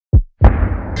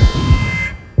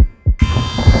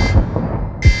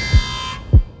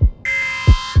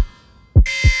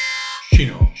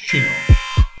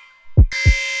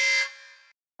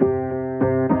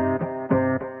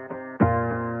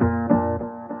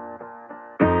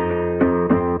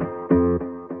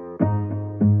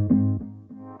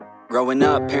Growing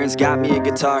up, parents got me a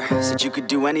guitar. Said you could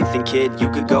do anything, kid, you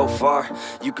could go far.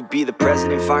 You could be the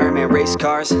president, fireman, race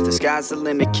cars. The sky's the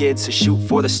limit, kid, so shoot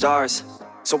for the stars.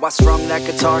 So I strummed that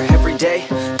guitar every day.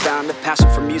 Found a passion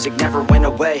for music, never went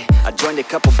away. I joined a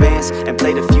couple bands and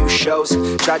played a few shows.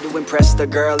 Tried to impress the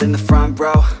girl in the front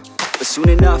row. But soon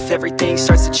enough, everything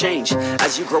starts to change.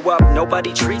 As you grow up,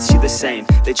 nobody treats you the same.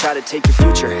 They try to take your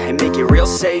future and make it real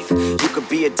safe. You could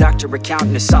be a doctor,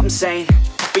 accountant, or something sane.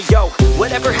 But yo,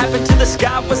 whatever happened to the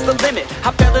sky was the limit.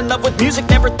 I fell in love with music,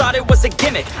 never thought it was a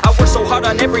gimmick. I worked so hard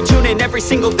on every tune and every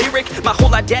single lyric. My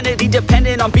whole identity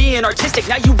depended on being artistic.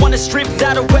 Now you wanna strip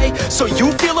that away so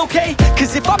you feel okay?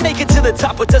 Cause if I make it to the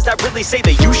top, what does that really say?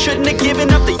 That you shouldn't have given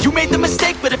up, that you made the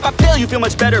mistake? But if I fail, you feel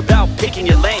much better about picking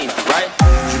your lane, right?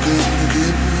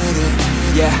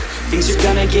 Yeah, things are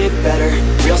gonna get better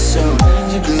real soon.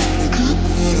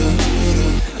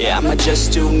 Yeah, I'ma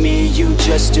just do me, you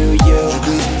just do you.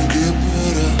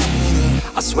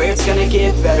 I swear it's gonna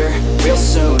get better real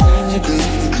soon.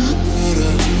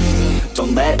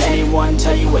 Don't let anyone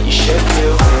tell you what you should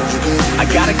do. I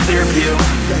got a clear view,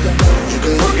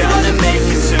 we're gonna make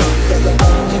it soon.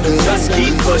 Just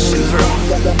keep pushing through.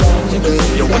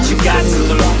 You're what you got to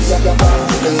lose.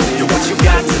 You're what you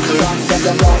got to lose.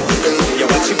 You're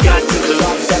what you got to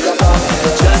lose.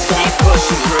 Just keep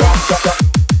pushing through.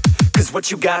 Cause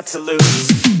what you got to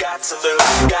lose, got to lose,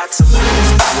 got to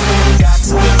lose, got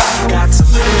to lose, got to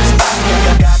lose,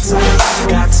 got to lose,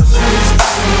 got to lose,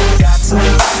 got to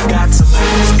lose, got to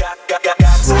lose, got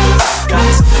to lose,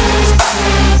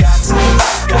 got to lose,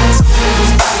 got to lose,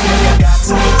 got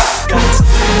to lose, got to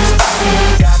lose,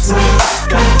 got to lose.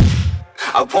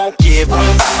 I won't give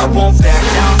up, I won't back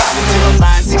down until I'm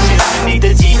lying 6 feet underneath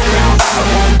the deep ground. I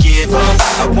won't give up,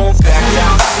 I won't back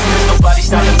down. There's nobody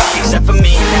stopping me except for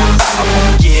me now. I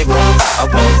won't give up, I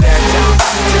won't back down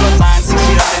until I'm lying 6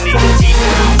 feet underneath the deep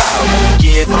ground. I won't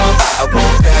give up, I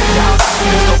won't back down.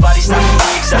 There's nobody stopping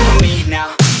me except for me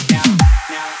now.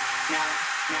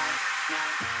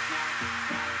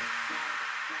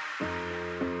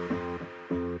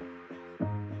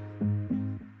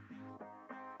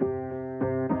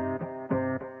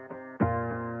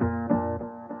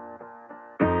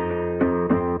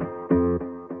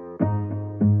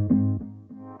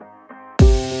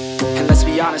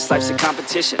 Honest, life's a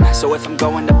competition. So if I'm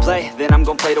going to play, then I'm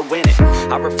gonna play to win it.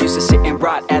 I refuse to sit and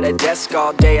rot at a desk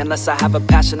all day unless I have a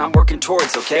passion I'm working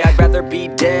towards, okay? I'd rather be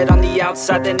dead on the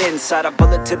outside than inside. A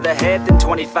bullet to the head than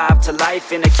 25 to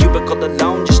life in a cubicle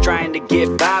alone, just trying to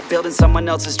get by, building someone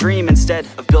else's dream instead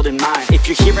of building mine. If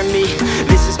you're hearing me,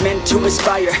 this is meant to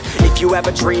inspire. If you have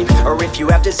a dream or if you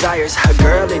have desires, a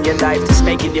girl in your life that's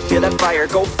making you feel that fire,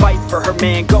 go fight for her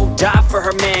man, go die for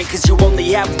her man. Cause you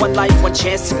only have one life, one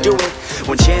chance to do it,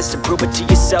 one chance to prove it to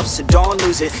yourself, so don't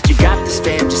lose it. You got this,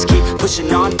 fam, just keep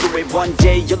pushing on through it. One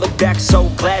day you'll look back so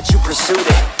glad you pursued it.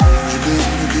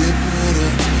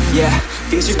 Yeah,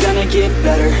 things are gonna get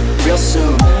better real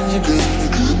soon.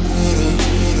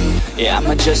 Yeah,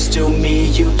 I'ma just do me,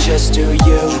 you just do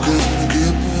you.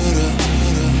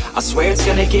 I swear it's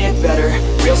gonna get better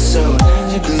real soon.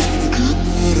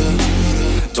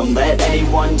 Don't let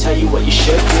anyone tell you what you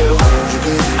should do.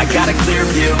 I got a clear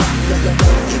view,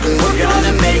 we're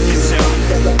gonna make it soon.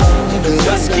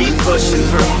 Just keep pushing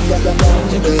through.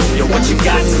 You're what you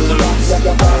got to lose.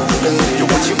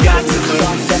 You're what you got to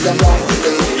lose.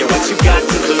 You're what you got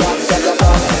to lose.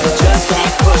 Just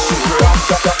keep pushing through.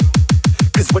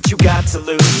 Cause what you got to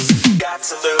lose, got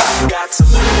to lose, got to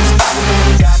lose,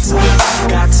 got to lose,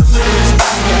 got to lose,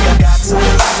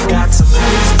 got to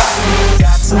lose, got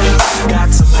to lose,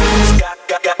 got to lose, got to lose, got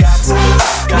to lose,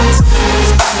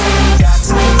 got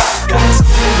to lose, got to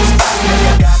lose,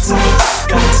 got to lose,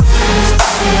 got to lose,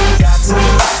 got to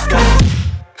lose.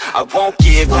 I won't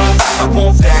give up, I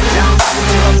won't back down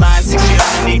until I'm lying 6 feet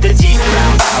underneath the deep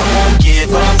ground. I won't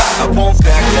give up, I won't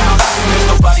back down. There's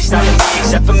nobody stopping me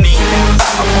except for me now.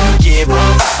 I won't give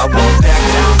up, I won't back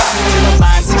down until I'm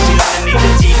lying 6 feet underneath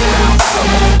the deep ground. I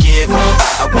won't give up,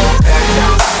 I won't back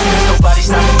down. There's nobody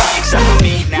stopping me except for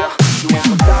me now. You ain't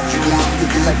gonna stop me now,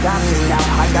 because I got me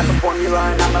now. I got the formula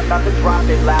and I'm about to drop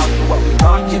it loud. So what we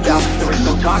talking about? There is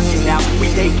no talking now. We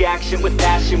take action with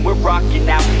passion, we're rocking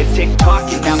now. It's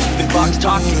tick-tocking now, the clock's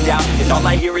talking down. And all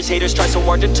I hear is haters try so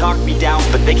hard to talk me down,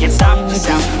 but they can't stop the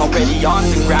sound, already on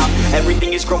the ground.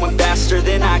 Everything is growing faster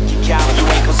than I can count. You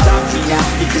ain't gonna stop me now,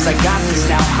 because I got this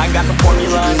now. I got the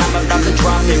formula and I'm about to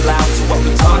drop it loud. So what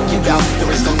we talking about? There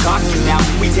is no talking now.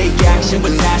 We take action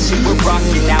with passion, we're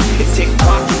rocking now. It's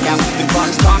tick-tocking now, the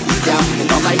clock's talking down. And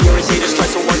all I hear is haters try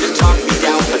so